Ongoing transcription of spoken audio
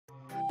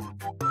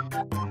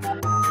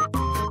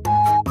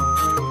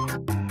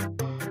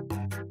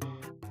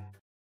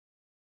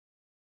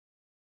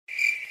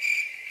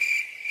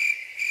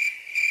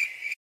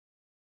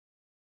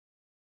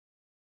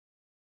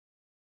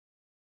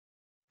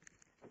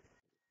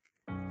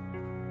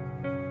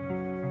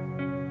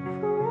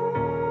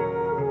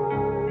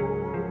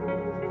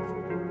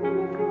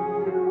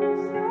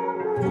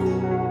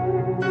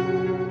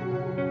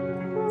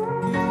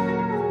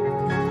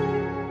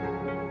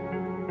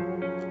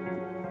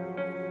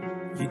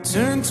You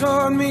turn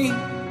toward me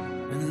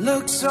and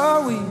look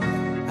so weak.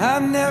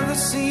 I've never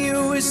seen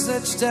you with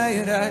such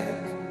tired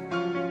eyes.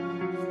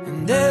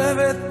 And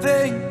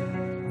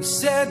everything we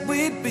said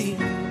we'd be,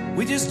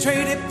 we just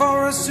traded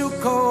for a suit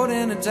coat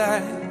and a tie.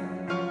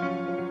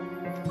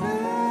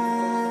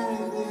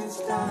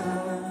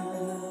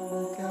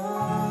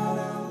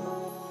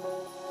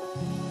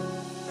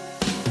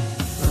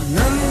 And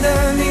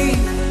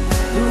underneath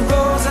the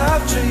rows of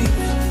trees,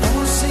 I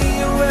will see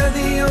you where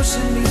the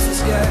ocean meets the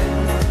sky.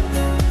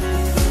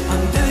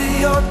 Under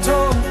your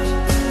toes,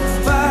 the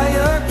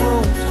fire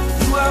grows.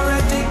 You are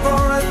ready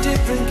for a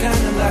different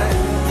kind of life.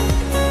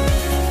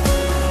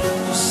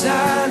 You're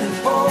silent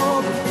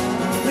for the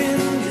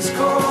wind is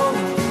cold.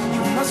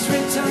 You must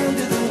return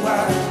to the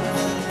wild.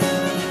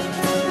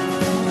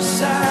 You're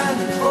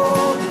silent for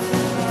the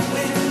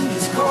wind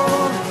is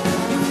cold.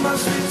 You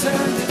must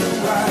return to the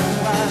wild.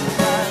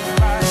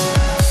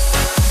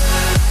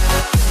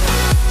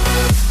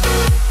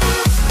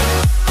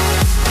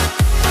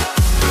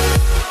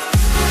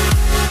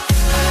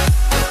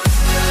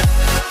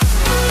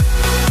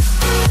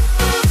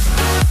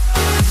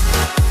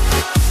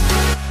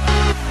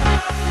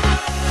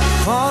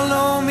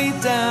 Follow me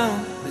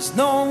down, there's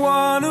no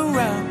one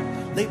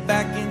around. Lay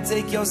back and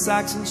take your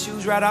socks and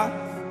shoes right off.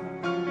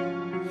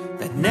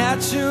 That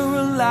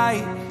natural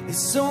light is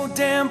so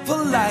damn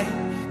polite,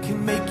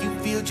 can make you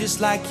feel just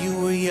like you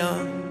were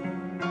young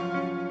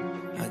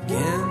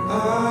again.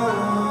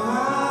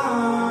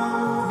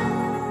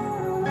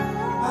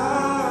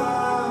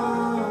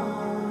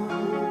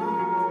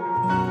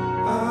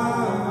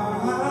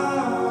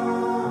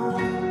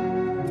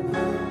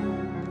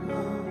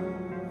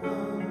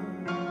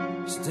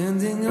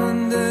 Standing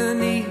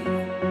underneath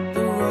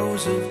the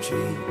rows of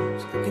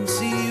trees, I can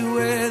see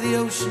where the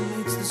ocean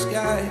meets the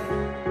sky.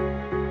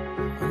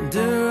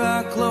 Under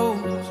our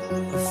clothes,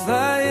 a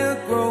fire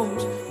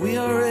grows. We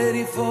are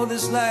ready for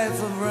this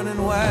life of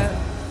running wild.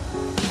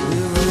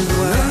 We're running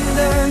wild.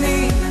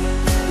 Underneath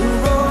the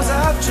rows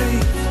of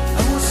trees,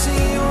 I will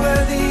see you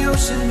where the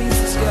ocean meets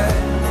the sky.